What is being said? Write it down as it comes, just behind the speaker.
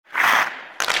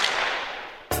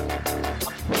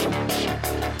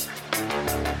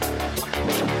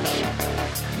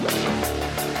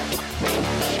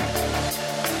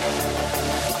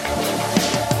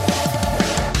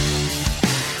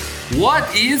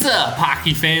What is up,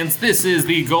 hockey fans? This is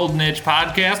the Golden Edge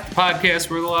Podcast, the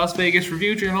podcast where the Las Vegas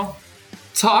Review-Journal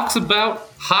talks about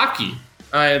hockey.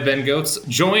 I have Ben Goetz,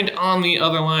 joined on the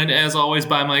other line, as always,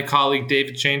 by my colleague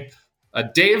David Shane.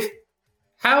 Dave,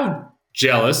 how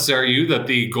jealous are you that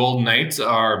the Golden Knights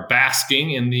are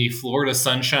basking in the Florida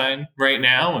sunshine right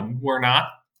now and we're not?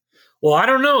 Well, I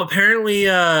don't know. Apparently,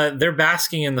 they're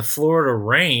basking in the Florida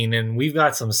rain, and we've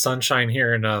got some sunshine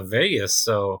here in Vegas.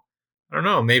 So I don't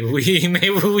know. Maybe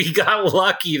we got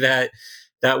lucky that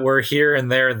we're here and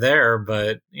they're there.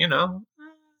 But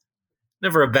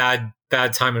never a bad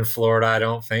time in Florida. I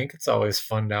don't think it's always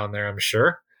fun down there, I'm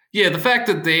sure. Yeah, the fact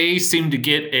that they seem to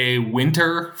get a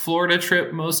winter Florida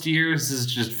trip most years is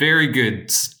just very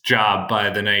good job by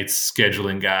the Knights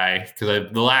scheduling guy. Because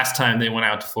the last time they went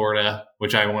out to Florida,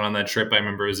 which I went on that trip, I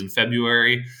remember it was in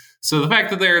February. So the fact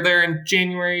that they're there in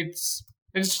January, it's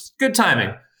just good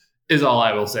timing, is all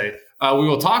I will say. We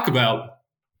will talk about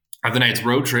how the Knights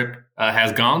road trip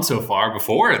has gone so far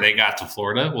before they got to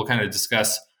Florida. We'll kind of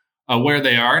discuss where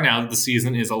they are now that the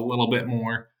season is a little bit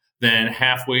more than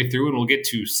halfway through, and we'll get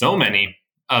to so many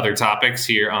other topics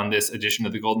here on this edition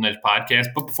of the Golden Edge Podcast.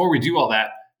 But before we do all that,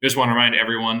 I just want to remind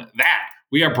everyone that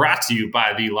we are brought to you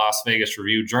by the Las Vegas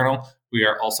Review-Journal. We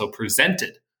are also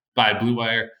presented by Blue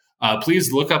Wire.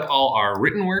 Please look up all our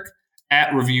written work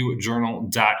at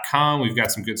reviewjournal.com. We've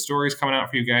got some good stories coming out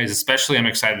for you guys. Especially I'm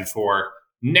excited for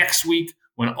next week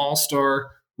when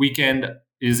All-Star Weekend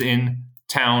is in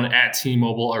town at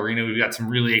T-Mobile Arena. We've got some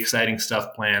really exciting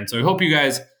stuff planned. So I hope you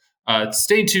guys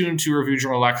stay tuned to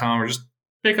reviewjournal.com or just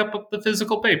pick up the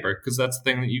physical paper, because that's the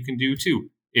thing that you can do too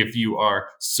if you are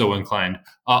so inclined.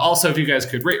 Also, if you guys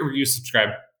could rate, review, subscribe,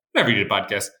 whatever you do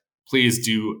podcast, please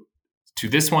do to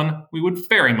this one. We would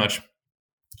very much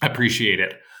appreciate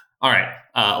it. All right.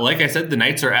 Like I said, the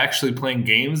Knights are actually playing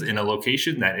games in a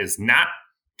location that is not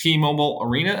T-Mobile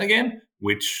Arena again,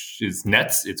 which is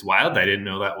nuts. It's wild. I didn't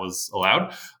know that was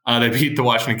allowed. They beat the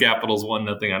Washington Capitals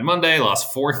 1-0 on Monday,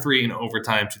 lost 4-3 in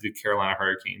overtime to the Carolina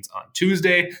Hurricanes on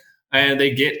Tuesday, and they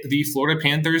get the Florida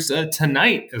Panthers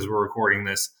tonight as we're recording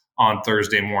this on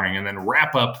Thursday morning, and then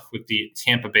wrap up with the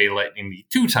Tampa Bay Lightning, the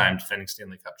two-time defending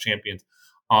Stanley Cup champions,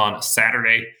 on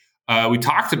Saturday. We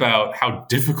talked about how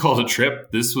difficult a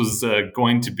trip this was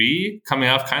going to be, coming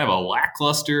off kind of a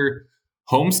lackluster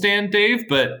homestand, Dave,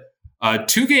 but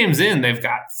 2 games in, they've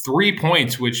got 3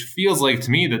 points, which feels like to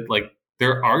me that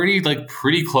they're already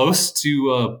pretty close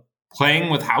to playing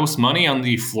with house money on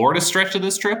the Florida stretch of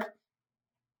this trip.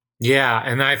 Yeah,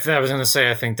 and I was going to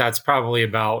say, I think that's probably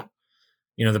about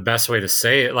the best way to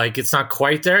say it. It's not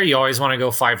quite there. You always want to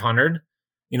go 500,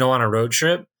 on a road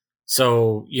trip.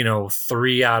 So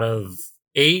 3 out of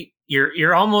 8,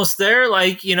 you're almost there.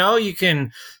 You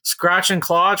can scratch and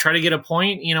claw, try to get a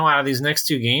point, out of these next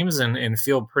 2 games and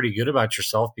feel pretty good about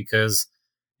yourself, because,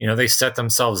 they set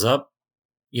themselves up,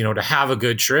 to have a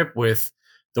good trip with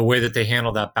the way that they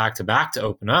handled that back-to-back to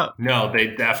open up. No, they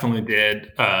definitely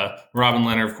did. Robin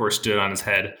Lehner, of course, stood on his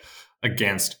head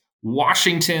against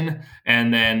Washington,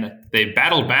 and then they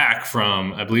battled back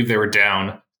from, I believe they were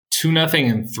down 2-0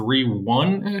 and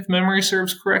 3-1, if memory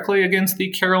serves correctly, against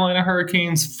the Carolina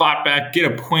Hurricanes. Fought back, get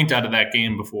a point out of that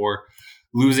game before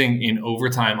losing in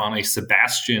overtime on a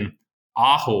Sebastian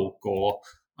Aho goal.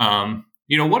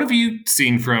 What have you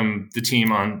seen from the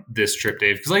team on this trip,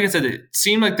 Dave? Because like I said, it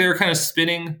seemed like they were kind of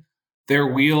spinning their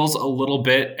wheels a little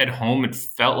bit at home. It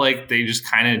felt like they just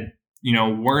kind of,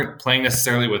 weren't playing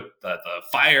necessarily with the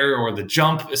fire or the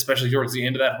jump, especially towards the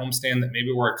end of that homestand that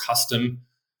maybe we're accustomed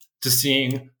to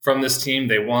seeing from this team.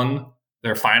 They won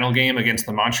their final game against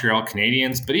the Montreal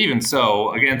Canadiens, but even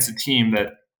so, against a team that,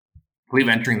 I believe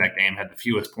entering that game, had the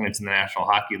fewest points in the National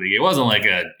Hockey League. It wasn't like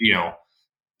a,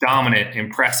 dominant,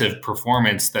 impressive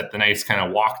performance that the Knights kind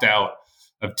of walked out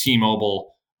of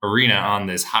T-Mobile Arena on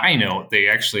this high note. They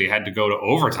actually had to go to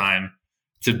overtime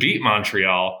to beat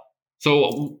Montreal.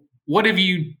 So what have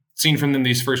you seen from them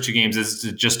these first 2 games? Is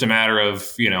it just a matter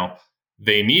of,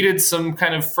 they needed some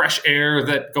kind of fresh air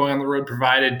that going on the road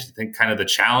provided? Do you think kind of the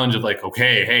challenge of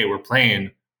okay, hey, we're playing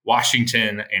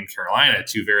Washington and Carolina,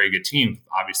 2 very good teams,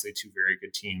 obviously 2 very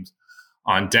good teams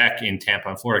on deck in Tampa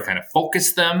and Florida, kind of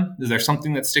focus them? Is there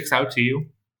something that sticks out to you?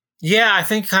 Yeah, I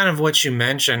think kind of what you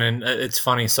mentioned, and it's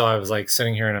funny. So I was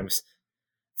sitting here and I was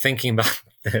thinking about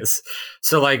this.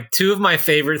 So 2 of my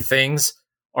favorite things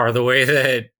are the way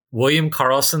that William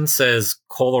Karlsson says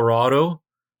Colorado,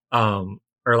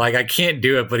 or I can't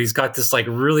do it, but he's got this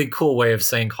really cool way of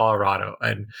saying Colorado,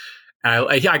 and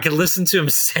I could listen to him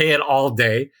say it all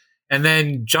day. And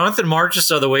then Jonathan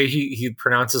Marchessault, the way he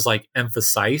pronounces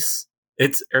emphasize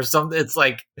It's or something. It's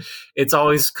like it's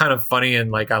always kind of funny,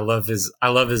 and like I love his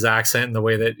accent and the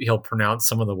way that he'll pronounce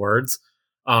some of the words.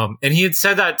 And he had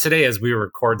said that today as we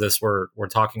record this. We're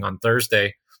talking on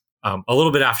Thursday, a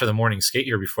little bit after the morning skate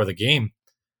here before the game.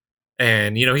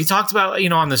 And, he talked about,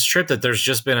 on this trip that there's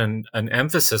just been an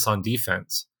emphasis on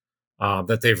defense,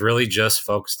 that they've really just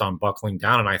focused on buckling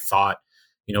down. And I thought,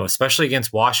 especially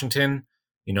against Washington,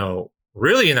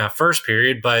 really in that first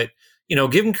period, but,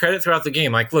 give them credit throughout the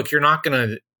game. Like, look, you're not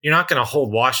going to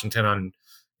hold Washington on,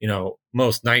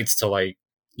 most nights to like,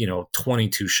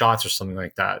 22 shots or something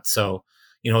like that. So,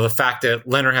 the fact that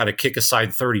Leonard had a kick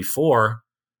aside 34,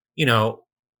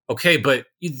 okay, but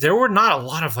there were not a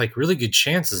lot of like really good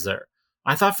chances there.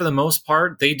 I thought for the most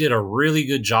part, they did a really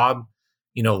good job,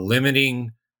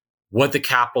 limiting what the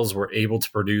Capitals were able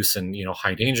to produce in,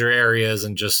 high danger areas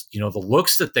and just, the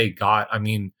looks that they got. I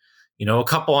mean, a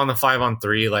couple on the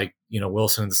 5-on-3, like,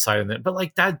 Wilson at the side of it, but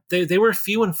like that, they were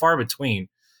few and far between.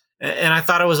 And I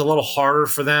thought it was a little harder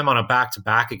for them on a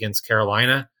back-to-back against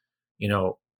Carolina.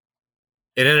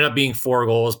 It ended up being 4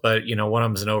 goals, but one of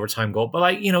them was an overtime goal. But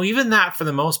like, even that for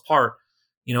the most part,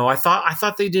 I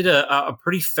thought they did a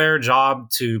pretty fair job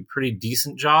to pretty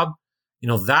decent job,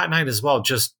 that night as well,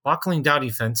 just buckling down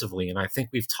defensively. And I think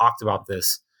we've talked about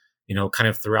this, kind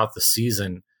of throughout the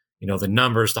season, the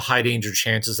numbers, the high danger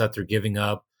chances that they're giving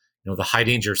up, the high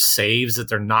danger saves that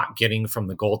they're not getting from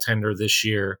the goaltender this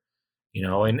year,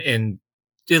 and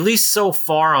at least so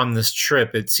far on this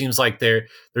trip, it seems like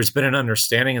there's been an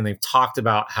understanding, and they've talked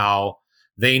about how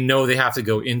they know they have to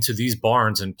go into these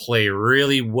barns and play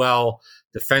really well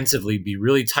defensively, be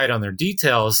really tight on their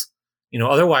details.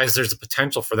 Otherwise there's a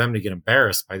potential for them to get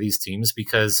embarrassed by these teams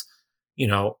because,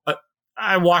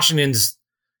 Washington's,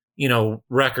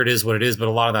 record is what it is, but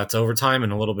a lot of that's overtime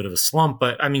and a little bit of a slump.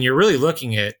 But I mean, you're really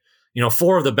looking at,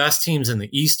 4 of the best teams in the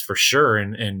East for sure.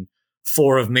 And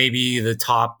 4 of maybe the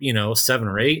top, 7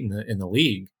 or 8 in the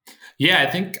league. Yeah, I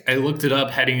think I looked it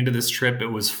up heading into this trip. It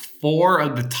was 4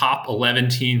 of the top 11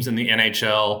 teams in the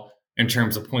NHL in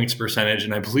terms of points percentage.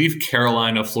 And I believe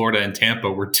Carolina, Florida, and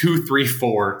Tampa were 2, 3,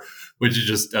 4, which is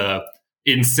just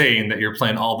insane that you're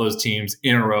playing all those teams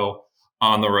in a row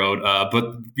on the road.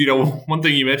 But, one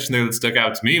thing you mentioned there that stuck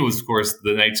out to me was, of course,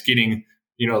 the Knights getting,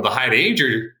 the high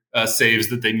danger saves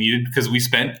that they needed because we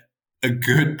spent a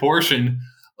good portion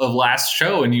of last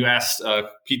show, and you asked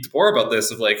Pete DeBoer about this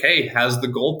of like, hey, has the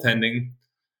goaltending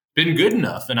been good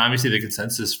enough? And obviously the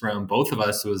consensus from both of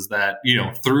us was that,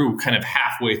 through kind of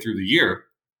halfway through the year,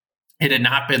 it had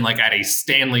not been like at a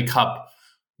Stanley Cup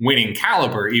winning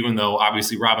caliber, even though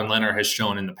obviously Robin Lehner has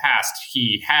shown in the past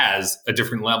he has a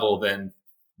different level than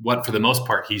what for the most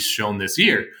part he's shown this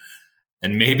year.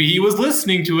 And maybe he was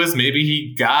listening to us. Maybe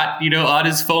he got, on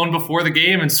his phone before the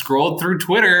game and scrolled through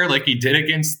Twitter like he did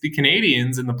against the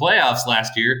Canadiens in the playoffs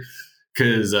last year,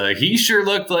 because he sure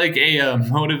looked like a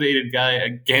motivated guy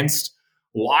against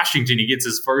Washington. He gets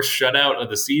his first shutout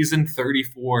of the season,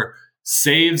 34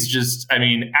 saves. Just, I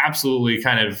mean, absolutely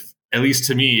kind of, at least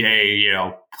to me,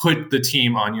 a, put the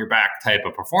team on your back type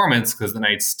of performance, because the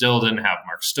Knights still didn't have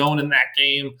Mark Stone in that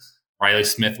game. Riley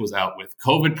Smith was out with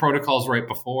COVID protocols right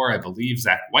before. I believe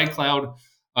Zach Whitecloud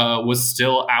was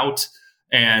still out.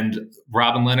 And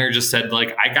Robin Lehner just said,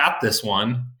 like, I got this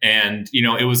one. And,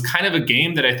 it was kind of a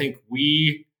game that I think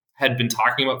we had been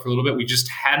talking about for a little bit. We just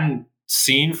hadn't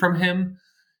seen from him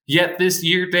yet this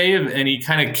year, Dave. And he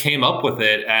kind of came up with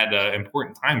it at an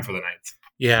important time for the Knights.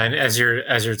 Yeah. And as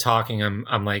you're talking,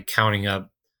 I'm like counting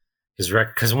up his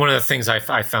record. Because one of the things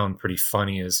I found pretty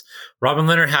funny is Robin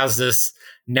Lehner has this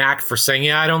knack for saying,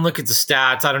 yeah, I don't look at the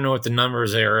stats, I don't know what the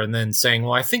numbers are, and then saying,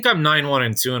 well, I think I'm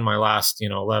 9-1-2 in my last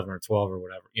 11 or 12 or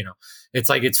whatever. It's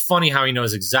like, it's funny how he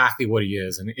knows exactly what he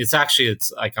is. And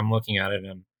it's like I'm looking at it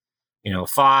and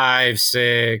 5,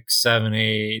 6, 7,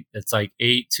 8, it's like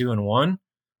 8, 2, and 1,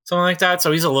 something like that.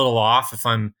 So he's a little off if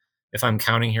I'm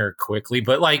counting here quickly.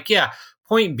 But like, yeah,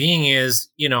 point being is,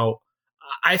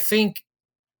 I think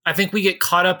we get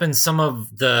caught up in some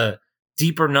of the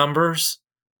deeper numbers.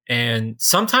 And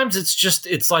sometimes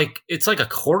it's like a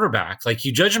quarterback. Like,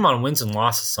 you judge him on wins and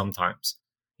losses sometimes,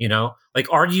 like,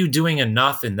 are you doing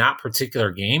enough in that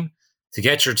particular game to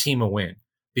get your team a win?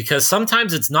 Because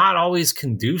sometimes it's not always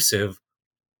conducive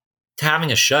to having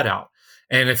a shutout.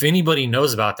 And if anybody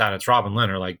knows about that, it's Robin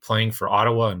Lehner, like playing for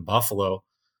Ottawa and Buffalo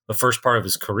the first part of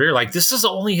his career. Like, this is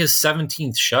only his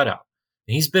 17th shutout.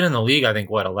 And he's been in the league, I think,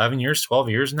 11 years, 12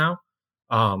 years now.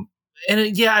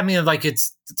 Yeah, I mean, like,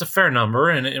 it's a fair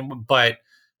number, but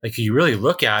like, you really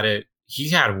look at it, he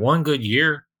had one good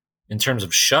year in terms of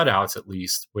shutouts, at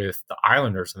least with the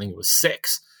Islanders. I think it was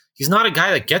 6. He's not a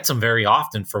guy that gets them very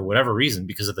often for whatever reason,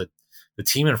 because of the the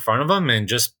team in front of him, and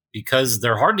just because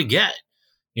they're hard to get,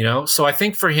 So I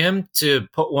think for him to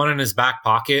put one in his back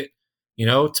pocket,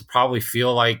 to probably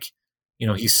feel like,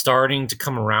 he's starting to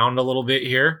come around a little bit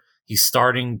here. He's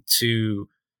starting to,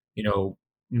 I don't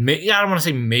want to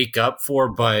say make up for,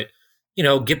 but,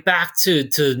 get back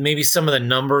to maybe some of the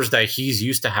numbers that he's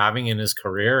used to having in his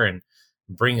career and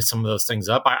bring some of those things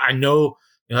up. I know,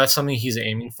 that's something he's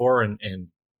aiming for and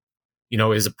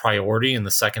is a priority in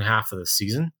the second half of the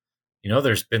season.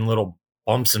 There's been little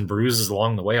bumps and bruises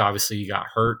along the way. Obviously, he got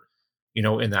hurt,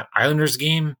 in that Islanders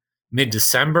game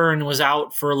mid-December and was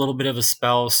out for a little bit of a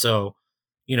spell. So,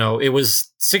 it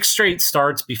was 6 straight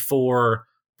starts before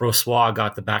Brossoit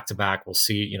got the back-to-back. We'll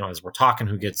see, as we're talking,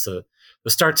 who gets the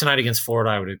start tonight against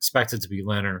Florida. I would expect it to be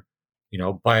Leonard,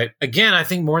 but again, I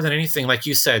think more than anything, like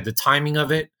you said, the timing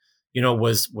of it,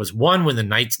 was one, when the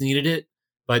Knights needed it,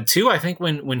 but two, I think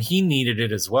when he needed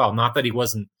it as well. Not that he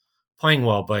wasn't playing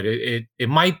well, but it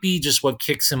might be just what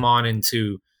kicks him on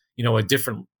into, a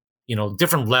different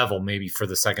level maybe for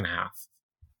the second half.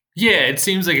 Yeah, it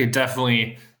seems like it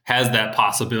definitely has that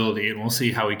possibility, and we'll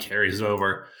see how he carries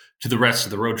over to the rest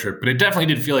of the road trip. But it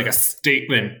definitely did feel like a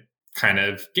statement kind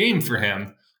of game for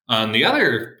him. The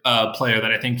other player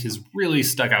that I think has really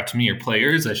stuck out to me, or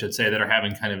players, I should say, that are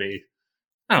having kind of I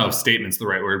don't know if statement's the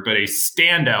right word, but a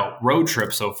standout road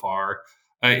trip so far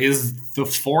is the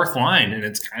fourth line. And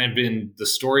it's kind of been the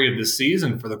story of the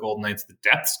season for the Golden Knights, the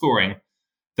depth scoring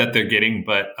that they're getting.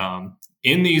 But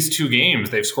in these 2 games,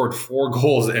 they've scored 4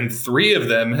 goals, and 3 of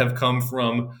them have come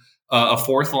from a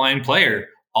fourth line player.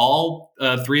 All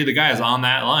 3 of the guys on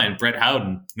that line, Brett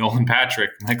Howden, Nolan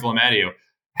Patrick, Michael Amadio,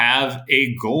 have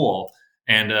a goal.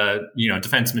 And,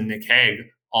 defenseman Nick Hague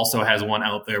also has one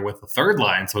out there with the third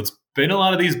line. So it's been a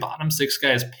lot of these bottom 6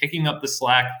 guys picking up the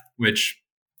slack, which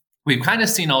we've kind of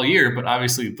seen all year. But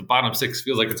obviously the bottom 6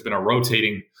 feels like it's been a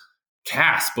rotating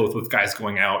cast, both with guys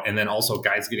going out and then also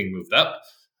guys getting moved up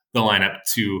the lineup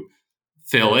to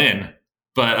fill in.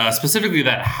 But specifically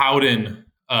that Howden,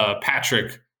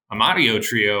 Patrick, Amadio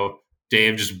trio,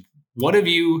 Dave, just what have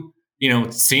you,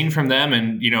 seen from them?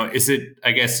 And, is it,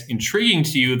 I guess, intriguing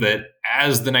to you that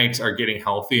as the Knights are getting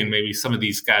healthy and maybe some of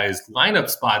these guys' lineup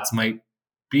spots might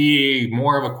be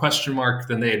more of a question mark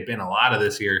than they had been a lot of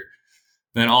this year,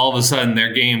 then all of a sudden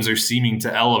their games are seeming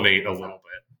to elevate a little bit?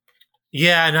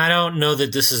 Yeah, and I don't know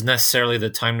that this is necessarily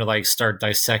the time to start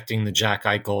dissecting the Jack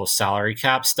Eichel salary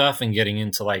cap stuff and getting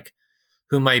into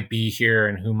who might be here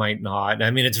and who might not. I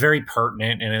mean, it's very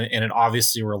pertinent and it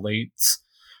obviously relates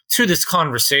to this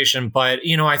conversation, but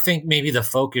I think maybe the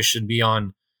focus should be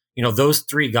on those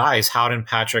 3 guys, Howden,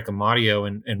 Patrick, Amadio,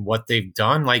 and what they've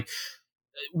done.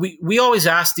 We always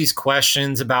ask these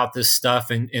questions about this stuff,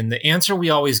 and the answer we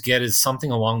always get is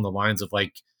something along the lines of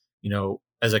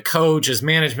as a coach, as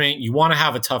management, you want to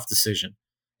have a tough decision.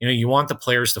 You want the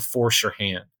players to force your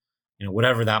hand,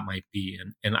 whatever that might be.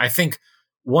 And I think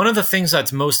one of the things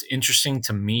that's most interesting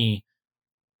to me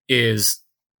is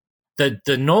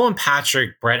the Nolan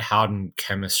Patrick, Brett Howden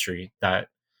chemistry that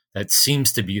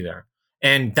seems to be there,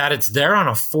 and that it's there on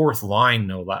a fourth line,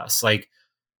 no less.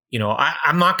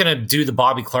 I'm not going to do the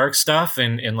Bobby Clark stuff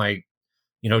and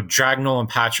drag Nolan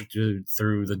Patrick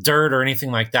through the dirt or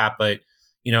anything like that. But,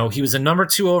 he was a number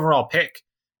 2 overall pick.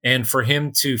 And for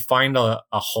him to find a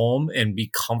home and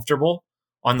be comfortable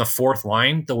on the fourth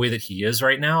line the way that he is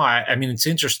right now, I mean, it's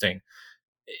interesting.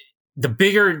 The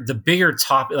bigger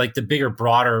topic, the bigger,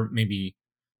 broader, maybe,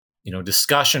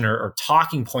 discussion or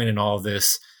talking point in all of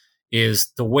this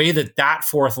is the way that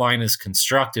fourth line is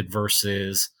constructed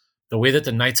versus the way that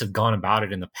the Knights have gone about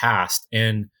it in the past.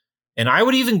 And I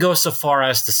would even go so far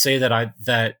as to say that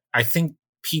I think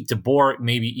Pete DeBoer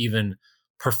maybe even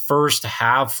prefers to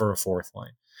have for a fourth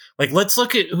line. Let's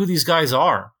look at who these guys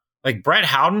are. Brett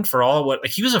Howden, for all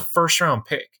he was a first round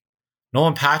pick.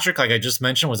 Nolan Patrick, like I just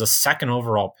mentioned, was a 2nd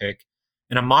overall pick.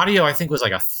 And Amadio, I think, was a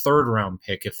 3rd round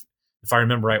pick, if I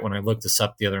remember right when I looked this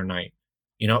up the other night.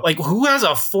 Who has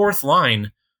a fourth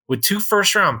line with 2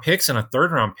 first round picks and a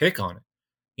 3rd round pick on it?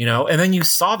 And then you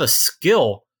saw the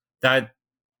skill that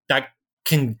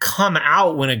can come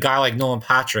out when a guy like Nolan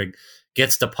Patrick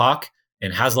gets the puck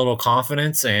and has a little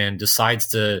confidence and decides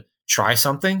to try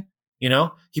something.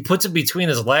 He puts it between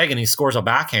his leg and he scores a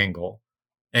backhand goal.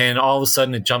 And all of a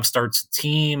sudden it jumpstarts the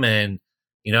team. And,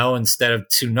 instead of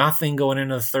 2-0 going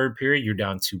into the third period, you're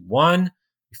down 2-1.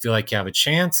 You feel like you have a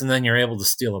chance, and then you're able to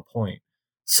steal a point.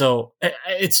 So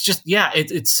it's just,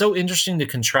 it's so interesting to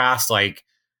contrast,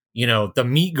 the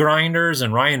meat grinders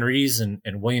and Ryan Reeves and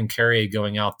William Carrier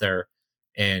going out there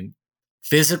and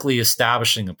physically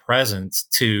establishing a presence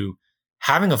to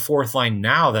having a fourth line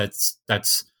now that's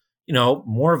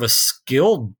more of a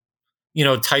skilled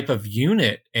type of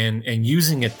unit and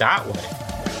using it that way.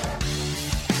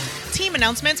 Team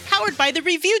announcements powered by the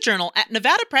Review Journal at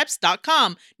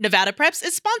NevadaPreps.com. Nevada Preps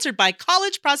is sponsored by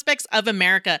College Prospects of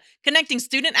America, connecting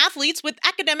student athletes with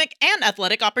academic and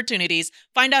athletic opportunities.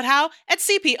 Find out how at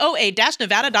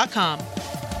CPOA-Nevada.com.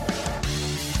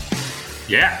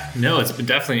 Yeah, no, it's been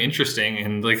definitely interesting.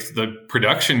 And like the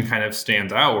production kind of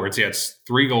stands out where he has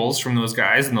 3 goals from those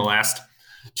guys in the last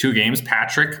 2 games.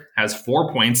 Patrick has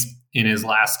 4 points in his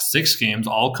last 6 games,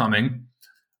 all coming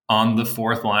on the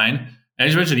fourth line. And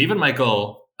as you mentioned, even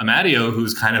Michael Amadio,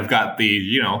 who's kind of got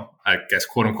the, I guess,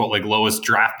 quote unquote, like lowest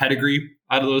draft pedigree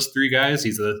out of those 3 guys.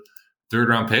 He's a 3rd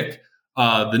round pick.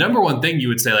 The number one thing you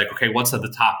would say, like, okay, what's at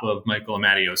the top of Michael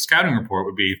Amadio's scouting report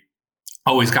would be,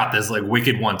 he's got this like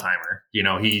wicked one-timer.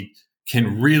 He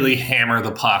can really hammer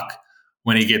the puck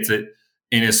when he gets it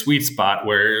in his sweet spot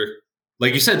where,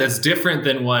 like you said, that's different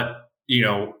than what,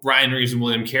 Ryan Reaves and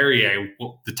William Carrier.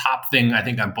 Well, the top thing I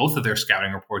think on both of their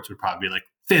scouting reports would probably be like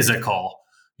physical.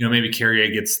 Maybe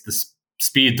Carrier gets the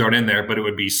speed thrown in there, but it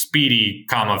would be speedy,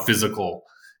 physical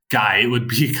guy. It would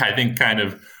be, I think, kind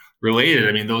of related.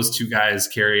 I mean, those 2 guys,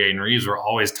 Carrier and Reaves, were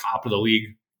always top of the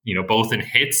league, both in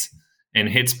hits and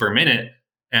hits per minute.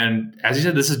 And as you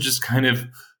said, this is just kind of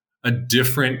a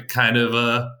different kind of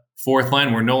a fourth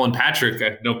line where Nolan Patrick,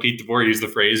 I know Pete DeBoer used the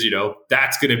phrase,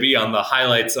 that's going to be on the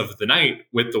highlights of the night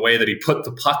with the way that he put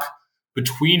the puck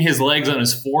between his legs on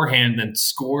his forehand and then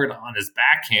scored on his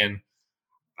backhand.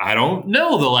 I don't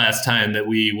know the last time that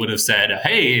we would have said,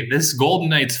 hey, this Golden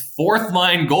Knights fourth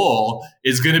line goal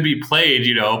is going to be played,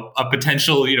 a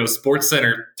potential,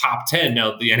 SportsCenter top 10.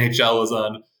 Now the NHL is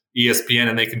on ESPN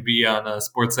and they can be on a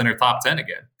SportsCenter top 10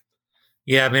 again.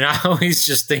 Yeah, I mean, I always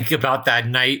just think about that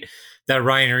night that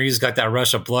Ryan Reaves got that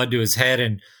rush of blood to his head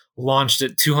and launched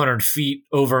it 200 feet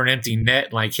over an empty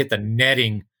net, like hit the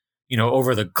netting,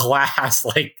 over the glass.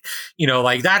 Like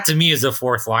that to me is a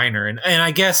fourth liner. And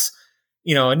I guess,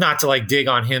 not to like dig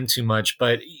on him too much,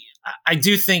 but I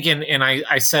do think, and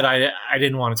I said I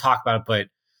didn't want to talk about it, but,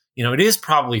 it is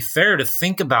probably fair to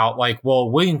think about like, well,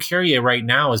 William Carrier right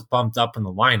now is bumped up in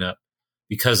the lineup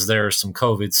because there's some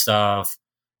COVID stuff,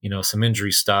 some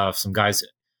injury stuff, some guys,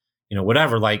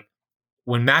 whatever. Like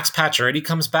when Max Pacioretty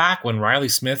comes back, when Riley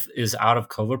Smith is out of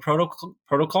COVID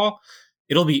protocol,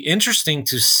 it'll be interesting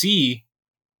to see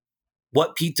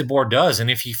what Pete DeBoer does and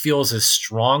if he feels as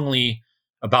strongly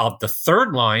about the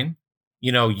third line,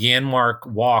 Janmark,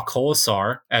 Waugh,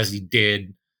 Kolesar, as he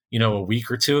did, a week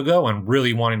or 2 ago, and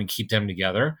really wanting to keep them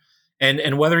together,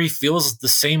 and whether he feels the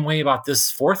same way about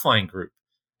this fourth line group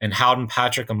and Howden,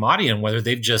 Patrick, Amadi, and whether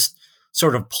they've just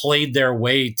sort of played their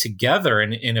way together.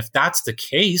 And if that's the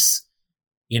case,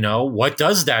 what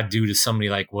does that do to somebody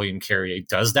like William Carrier?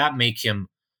 Does that make him,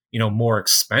 more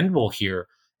expendable here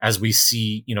as we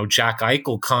see, Jack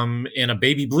Eichel come in a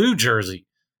baby blue jersey?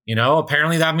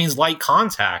 Apparently that means light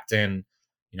contact. And,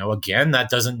 again, that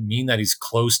doesn't mean that he's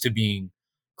close to being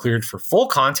cleared for full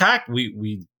contact.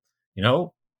 We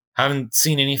haven't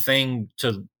seen anything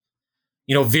to,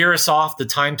 veer us off the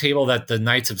timetable that the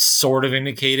Knights have sort of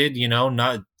indicated,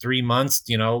 not 3 months,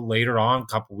 later on, a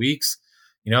couple weeks,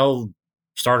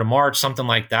 start of March, something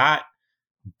like that.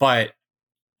 But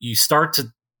you start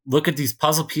to look at these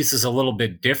puzzle pieces a little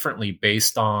bit differently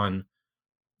based on,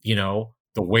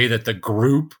 the way that the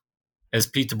group, as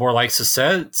Pete DeBoer likes to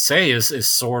say is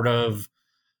sort of,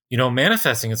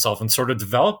 manifesting itself and sort of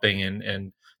developing.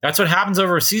 And that's what happens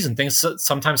over a season. Things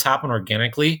sometimes happen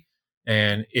organically.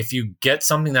 And if you get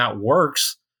something that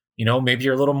works, maybe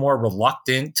you're a little more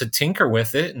reluctant to tinker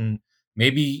with it. And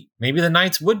maybe the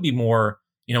Knights would be more,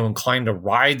 inclined to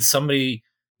ride somebody,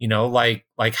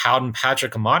 like Howden,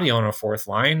 Patrick, Amadi on a fourth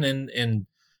line and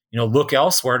look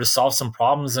elsewhere to solve some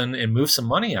problems and move some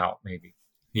money out maybe.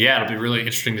 Yeah, it'll be really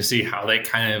interesting to see how they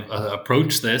kind of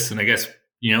approach this. And I guess,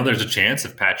 there's a chance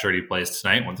if Pacioretty plays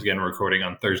tonight, once again, we're recording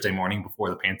on Thursday morning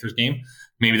before the Panthers game,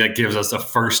 maybe that gives us a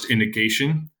first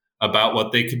indication about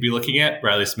what they could be looking at.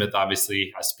 Riley Smith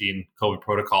obviously has to be in COVID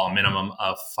protocol a minimum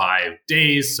of 5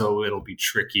 days, so it'll be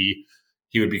tricky.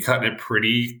 He would be cutting it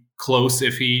pretty close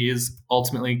if he is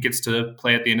ultimately gets to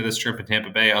play at the end of this trip in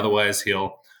Tampa Bay. Otherwise,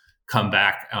 he'll come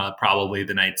back probably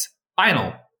the Knights'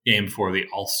 final game before the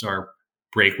All-Star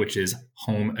break, which is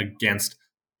home against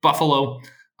Buffalo.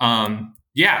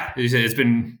 It's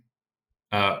been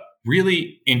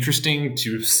really interesting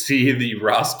to see the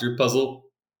roster puzzle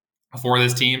for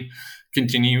this team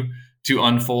continue to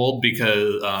unfold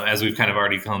because as we've kind of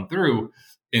already come through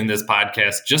in this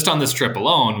podcast, just on this trip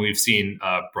alone, we've seen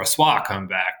Brossoit come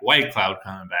back, Whitecloud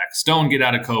coming back, Stone get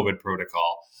out of COVID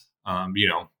protocol.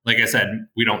 Like I said,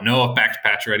 we don't know if Max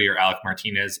Pacioretty or Alec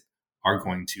Martinez are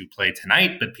going to play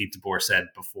tonight. But Pete DeBoer said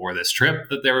before this trip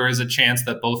that there was a chance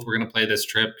that both were going to play this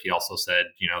trip. He also said,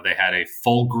 they had a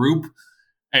full group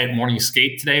at morning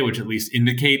skate today, which at least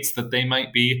indicates that they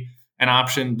might be an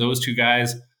option, those two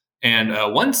guys. And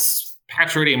once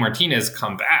Pacioretty and Martinez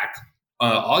come back,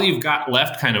 all you've got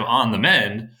left kind of on the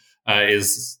mend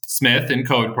is Smith in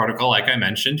COVID protocol, like I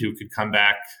mentioned, who could come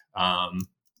back.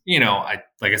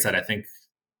 Like I said, I think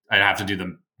I'd have to do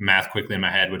the math quickly in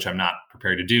my head, which I'm not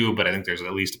prepared to do, but I think there's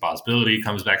at least a possibility he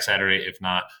comes back Saturday. If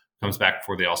not, comes back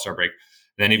before the All-Star break.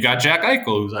 And then you've got Jack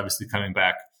Eichel, who's obviously coming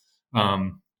back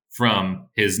from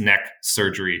his neck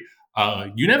surgery.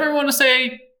 You never want to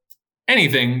say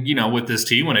anything, with this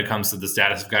team when it comes to the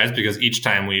status of guys, because each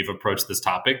time we've approached this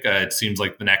topic, it seems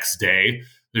like the next day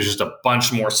there's just a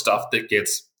bunch more stuff that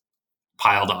gets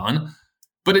piled on.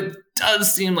 But it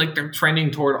does seem like they're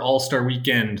trending toward All-Star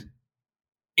weekend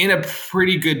in a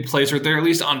pretty good place, or they're at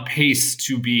least on pace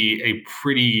to be in a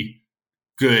pretty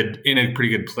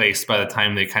good place by the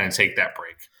time they kind of take that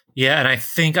break. Yeah, and I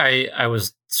think I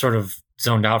was sort of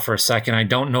zoned out for a second. I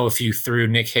don't know if you threw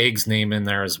Nick Hague's name in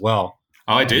there as well.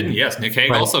 Oh, I didn't. Yes, Nick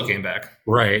Hague also came back.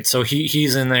 Right, so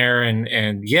he's in there,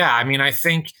 and yeah, I mean, I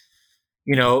think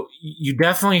you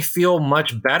definitely feel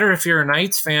much better if you're a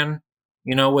Knights fan.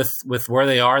 With where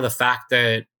they are, the fact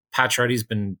that Pacioretty's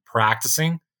been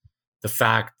practicing, the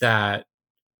fact that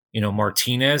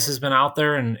Martinez has been out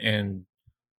there and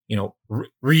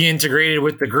reintegrated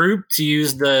with the group, to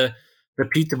use the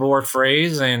Pete DeBoer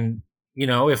phrase. And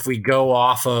if we go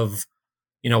off of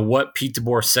what Pete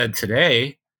DeBoer said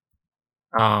today,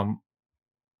 I'm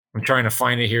trying to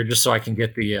find it here just so I can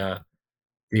get the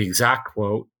exact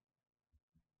quote.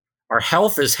 Our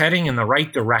health is heading in the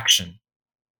right direction.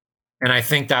 And I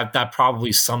think that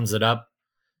probably sums it up,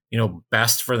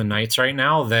 best for the Knights right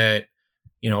now, that,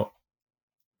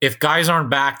 if guys aren't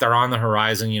back, they're on the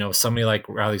horizon. Somebody like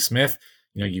Riley Smith,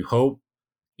 you hope,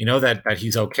 that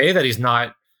he's okay, that he's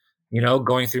not,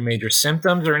 going through major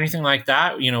symptoms or anything like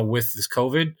that, with this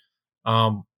COVID.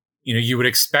 You would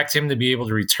expect him to be able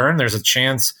to return. There's a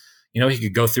chance, he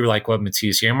could go through like what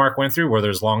Matthias Janmark went through, where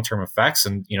there's long-term effects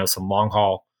and, some long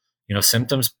haul,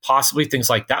 symptoms, possibly things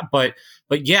like that. But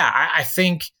yeah, I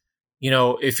think,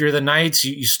 if you're the Knights,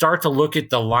 you start to look at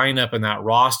the lineup and that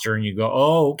roster and you go,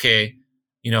 oh, okay,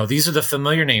 these are the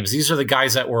familiar names. These are the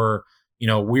guys that were,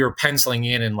 we were penciling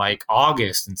in like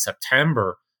August and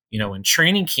September, in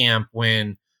training camp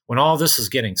when all this is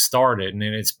getting started. And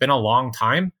it's been a long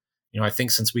time, I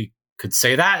think, since we could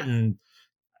say that. And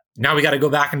now we got to go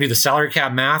back and do the salary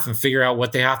cap math and figure out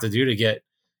what they have to do to get,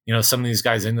 some of these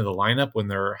guys into the lineup when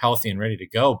they're healthy and ready to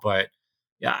go. But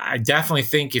yeah, I definitely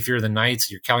think if you're the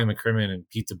Knights, you're Kelly McCrimmon and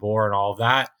Pete DeBoer and all of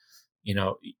that,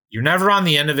 you're never on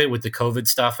the end of it with the COVID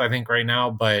stuff, I think, right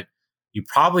now, but you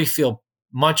probably feel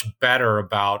much better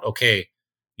about, okay,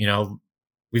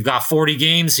 we've got 40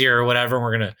 games here or whatever, and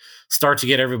we're going to start to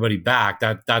get everybody back.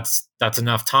 That's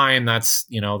enough time. That's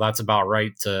about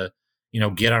right to,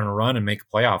 get on a run and make a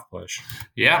playoff push.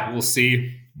 Yeah, we'll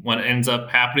see what ends up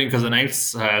happening, because the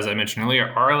Knights, as I mentioned earlier,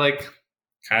 are like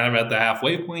kind of at the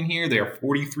halfway point here. They are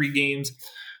 43 games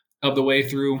of the way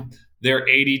through their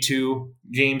 82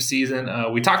 game season.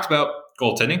 We talked about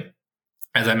goaltending,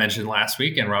 as I mentioned last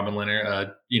week, and Robin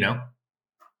Lehner,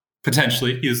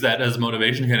 potentially use that as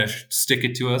motivation, kind of stick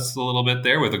it to us a little bit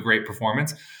there with a great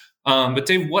performance. But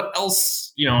Dave, what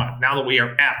else, now that we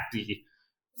are at the,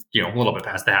 a little bit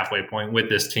past the halfway point with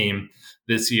this team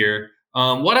this year,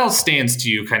 what else stands to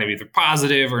you kind of either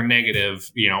positive or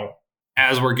negative,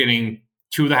 as we're getting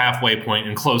to the halfway point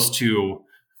and close to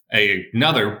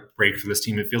another break for this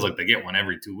team? It feels like they get one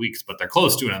every 2 weeks, but they're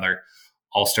close to another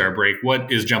All-Star break.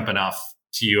 What is jumping off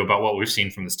to you about what we've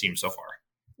seen from this team so far?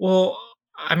 Well,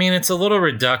 I mean, it's a little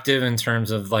reductive in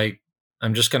terms of like,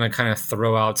 I'm just going to kind of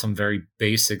throw out some very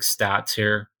basic stats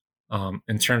here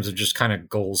in terms of just kind of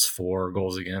goals for,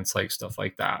 goals against, like stuff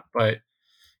like that. But,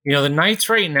 the Knights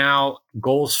right now,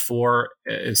 goals for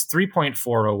is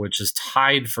 3.40, which is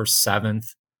tied for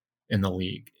 7th in the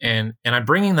league. And I'm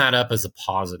bringing that up as a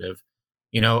positive,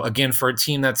 again, for a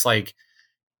team that's like,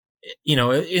 in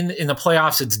the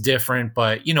playoffs, it's different,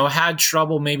 but, had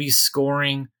trouble maybe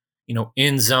scoring,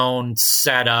 in zone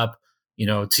setup,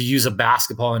 to use a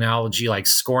basketball analogy, like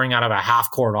scoring out of a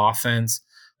half court offense.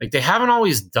 Like they haven't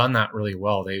always done that really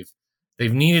well.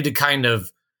 They've needed to kind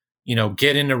of,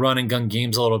 get into run and gun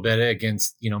games a little bit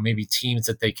against, maybe teams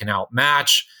that they can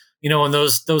outmatch, and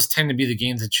those tend to be the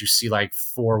games that you see like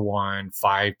 4-1,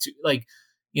 5-2, like,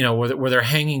 where they're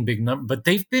hanging big numbers, but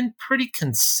they've been pretty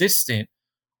consistent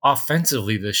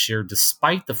offensively this year,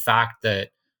 despite the fact that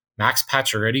Max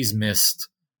Pacioretty's missed,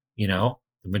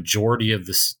 the majority of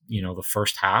this, the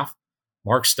first half.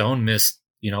 Mark Stone missed,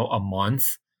 a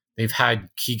month. They've had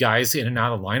key guys in and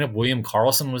out of the lineup. William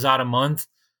Karlsson was out a month.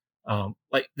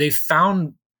 They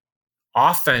found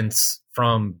offense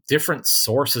from different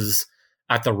sources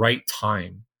at the right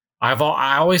time.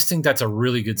 I always think that's a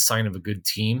really good sign of a good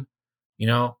team.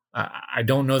 I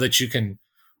don't know that you can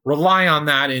rely on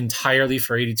that entirely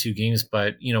for 82 games,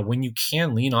 but when you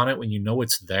can lean on it, when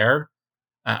it's there,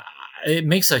 it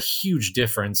makes a huge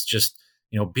difference. Just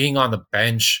being on the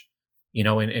bench,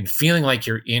 and feeling like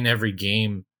you're in every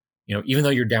game. Even though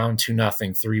you're down 2-0,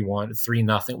 3-1,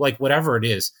 3-0, like whatever it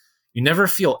is, you never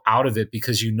feel out of it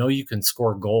because you can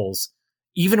score goals,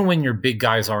 even when your big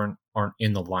guys aren't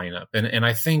in the lineup. And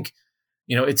I think,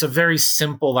 it's a very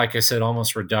simple, like I said,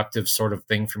 almost reductive sort of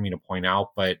thing for me to point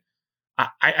out, but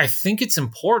I think it's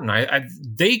important.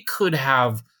 They could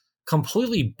have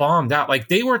completely bombed out. Like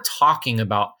they were talking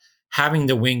about having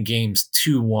to win games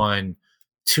 2-1,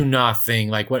 2-0.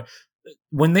 Like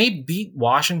when they beat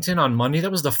Washington on Monday,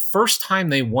 that was the first time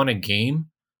they won a game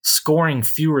scoring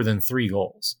fewer than 3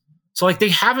 goals. So like they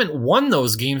haven't won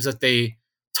those games that they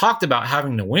talked about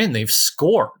having to win. They've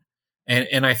scored.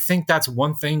 And I think that's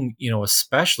one thing,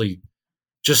 especially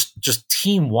just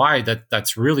team wide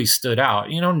that's really stood out.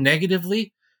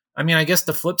 Negatively, I mean, I guess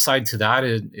the flip side to that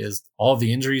is all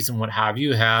the injuries and what have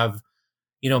you have,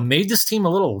 made this team a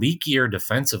little leakier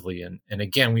defensively. And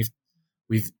again,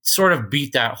 we've sort of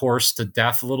beat that horse to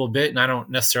death a little bit. And I don't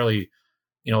necessarily,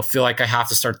 feel like I have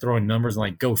to start throwing numbers and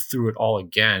like go through it all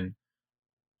again.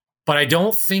 But I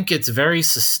don't think it's very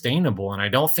sustainable. And I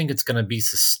don't think it's going to be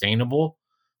sustainable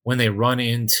when they run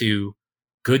into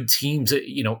good teams.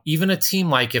 Even a team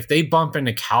like if they bump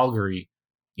into Calgary,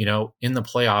 in the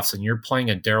playoffs and you're playing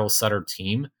a Daryl Sutter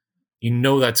team,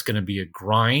 that's going to be a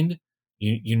grind.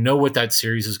 You know what that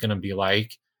series is going to be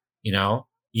like. You're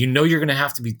going to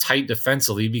have to be tight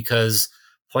defensively because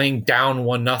playing down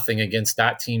 1-0 against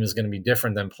that team is going to be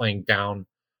different than playing down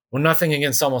 1-0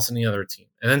 against almost any other team.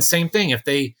 And then same thing, if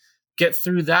they get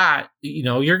through that,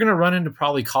 you're going to run into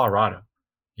probably Colorado,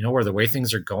 where the way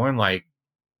things are going, like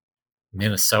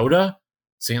Minnesota,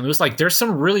 St. Louis, like there's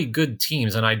some really good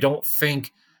teams. And I don't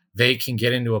think they can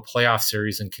get into a playoff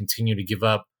series and continue to give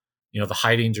up, the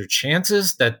high danger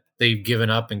chances that they've given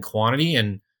up in quantity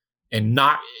and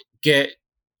not get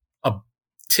a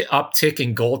uptick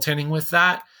in goaltending with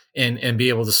that and be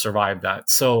able to survive that.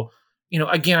 So,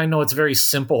 again, I know it's very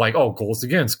simple, like, oh, goals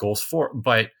against, goals for,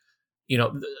 but,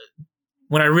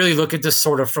 when I really look at this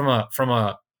sort of from a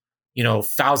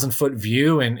 1,000-foot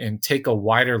view and take a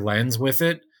wider lens with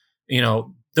it,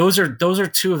 those are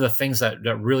two of the things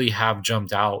that really have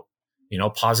jumped out,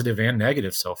 positive and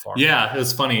negative so far. Yeah,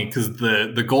 it's funny because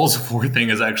the goals for thing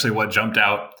is actually what jumped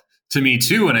out to me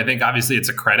too. And I think obviously it's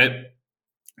a credit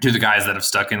to the guys that have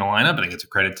stuck in the lineup. I think it's a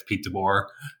credit to Pete DeBoer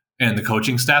and the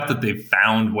coaching staff that they've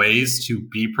found ways to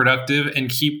be productive and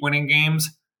keep winning games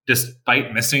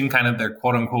despite missing kind of their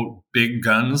quote unquote big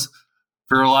guns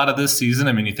for a lot of this season.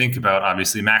 I mean, you think about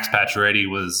obviously Max Pacioretty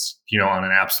was, on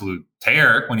an absolute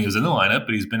tear when he was in the lineup,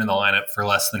 but he's been in the lineup for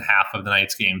less than half of the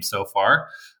night's games so far.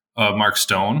 Mark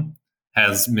Stone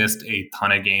has missed a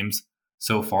ton of games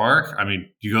so far. I mean,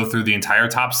 you go through the entire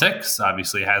top 6,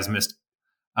 obviously has missed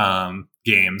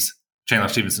games. Chandler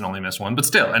Stevenson only missed 1, but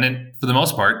still, and it, for the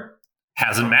most part,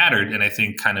 hasn't mattered. And I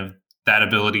think kind of that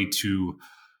ability to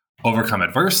overcome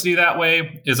adversity that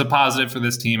way is a positive for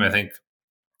this team. I think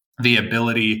the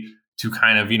ability to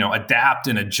kind of, adapt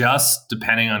and adjust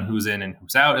depending on who's in and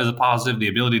who's out is a positive. The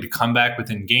ability to come back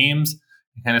within games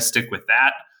and kind of stick with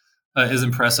that is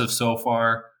impressive so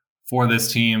far for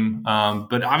this team.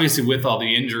 But obviously with all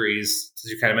the injuries, as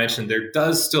you kind of mentioned, there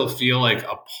does still feel like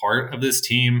a part of this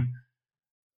team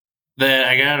that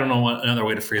I don't know what another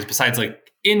way to phrase besides like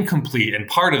incomplete. And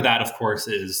part of that, of course,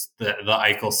 is the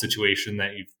Eichel situation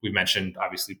that we mentioned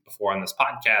obviously before on this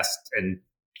podcast. And,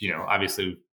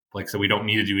 obviously, like I said, we don't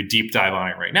need to do a deep dive on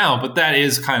it right now, but that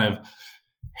is kind of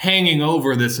hanging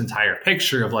over this entire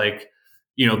picture of like,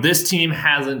 this team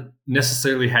hasn't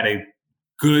necessarily had a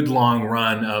good long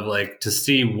run of like to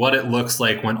see what it looks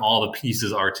like when all the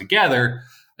pieces are together.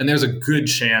 And there's a good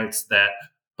chance that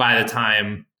by the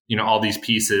time, all these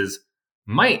pieces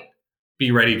might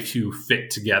be ready to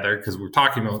fit together, because we're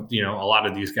talking about, a lot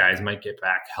of these guys might get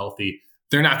back healthy.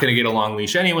 They're not going to get a long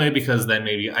leash anyway, because then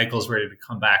maybe Eichel's ready to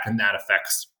come back and that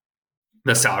affects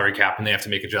the salary cap and they have to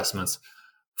make adjustments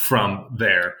from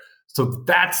there. So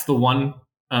that's the one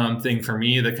thing for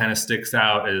me that kind of sticks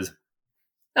out is,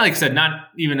 like I said, not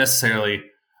even necessarily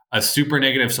a super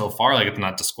negative so far. Like it's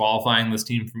not disqualifying this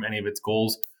team from any of its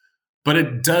goals, But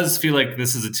it does feel like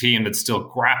this is a team that's still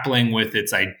grappling with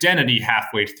its identity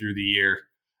halfway through the year.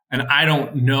 And I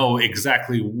don't know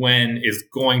exactly when is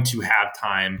going to have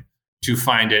time to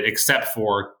find it, except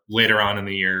for later on in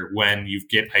the year when you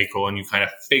get Eichel and you kind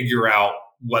of figure out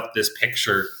what this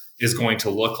picture is going to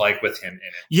look like with him in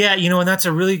it. Yeah, and that's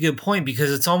a really good point,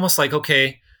 because it's almost like,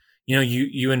 okay,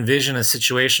 you envision a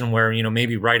situation where,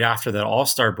 maybe right after that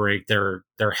All-Star break, they're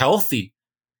healthy,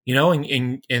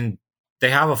 and they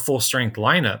have a full strength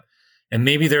lineup. And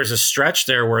maybe there's a stretch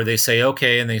there where they say,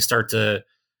 okay, and they start to,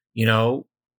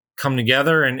 come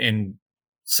together and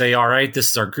say, all right,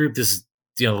 this is our group. This is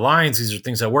the lines. These are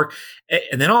things that work.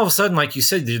 And then all of a sudden, like you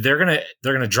said, they're going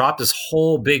to drop this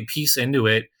whole big piece into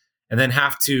it and then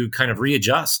have to kind of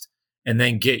readjust and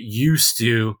then get used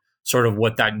to sort of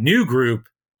what that new group,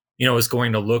 is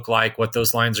going to look like, what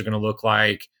those lines are going to look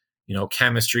like,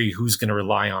 chemistry, who's going to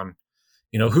rely on,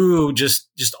 who, just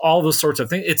all those sorts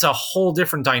of things. It's a whole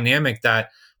different dynamic that,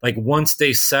 like, once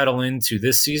they settle into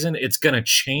this season, it's going to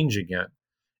change again.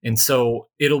 And so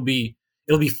it'll be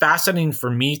fascinating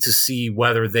for me to see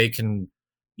whether they can,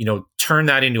 turn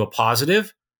that into a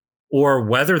positive, or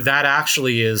whether that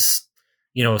actually is,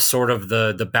 sort of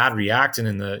the bad reactant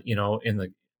in the,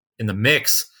 in the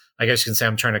mix. I guess you can say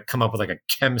I'm trying to come up with like a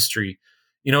chemistry,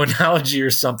 analogy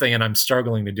or something, and I'm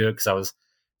struggling to do it because I was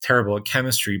terrible at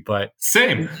chemistry. But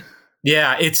same.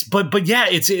 Yeah, it's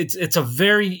a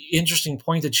very interesting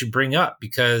point that you bring up,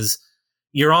 because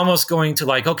you're almost going to,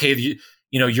 like, okay,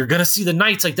 you're going to see the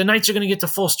Knights, like the Knights are going to get to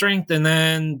full strength, and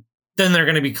then they're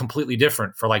going to be completely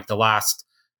different for like the last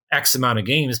X amount of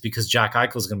games, because Jack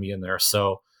Eichel is going to be in there.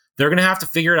 So they're going to have to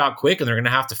figure it out quick, and they're going to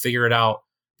have to figure it out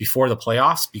before the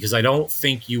playoffs, because I don't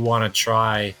think you want to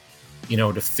try,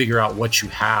 to figure out what you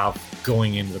have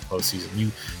going into the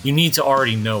postseason. You need to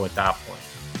already know at that point.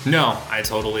 No, I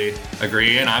totally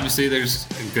agree. And obviously there's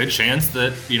a good chance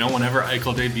that, whenever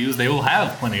Eichel debuts, they will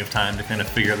have plenty of time to kind of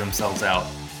figure themselves out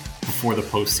before the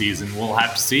postseason. We'll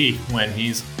have to see when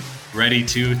he's ready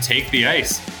to take the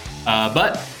ice.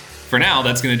 But for now,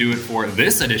 that's going to do it for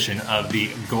this edition of the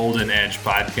Golden Edge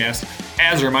podcast.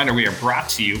 As a reminder, we are brought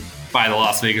to you by the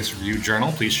Las Vegas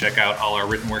Review-Journal. Please check out all our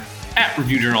written work at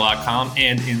reviewjournal.com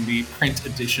and in the print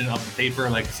edition of the paper.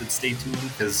 Like I said, stay tuned,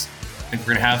 because I think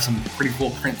we're going to have some pretty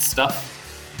cool print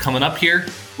stuff coming up here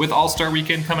with All-Star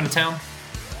Weekend coming to town.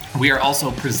 We are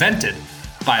also presented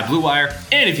by Blue Wire.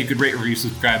 And if you could rate, review,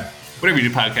 subscribe, whatever you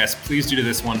do podcast, please do to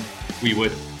this one. We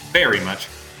would very much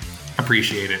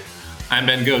appreciate it. I'm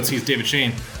Ben Goetz. He's David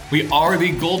Shane. We are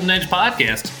the Golden Edge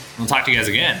podcast. We'll talk to you guys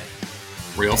again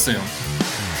real soon.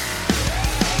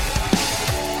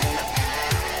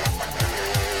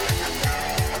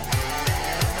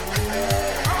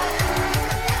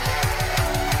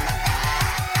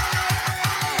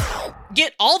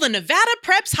 Get all the Nevada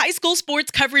Preps high school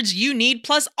sports coverage you need,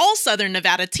 plus all Southern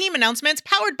Nevada team announcements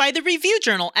powered by the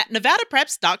Review-Journal at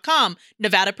NevadaPreps.com.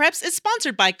 Nevada Preps is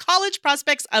sponsored by College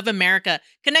Prospects of America,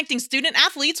 connecting student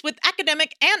athletes with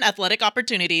academic and athletic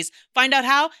opportunities. Find out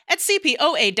how at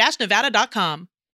cpoa-nevada.com.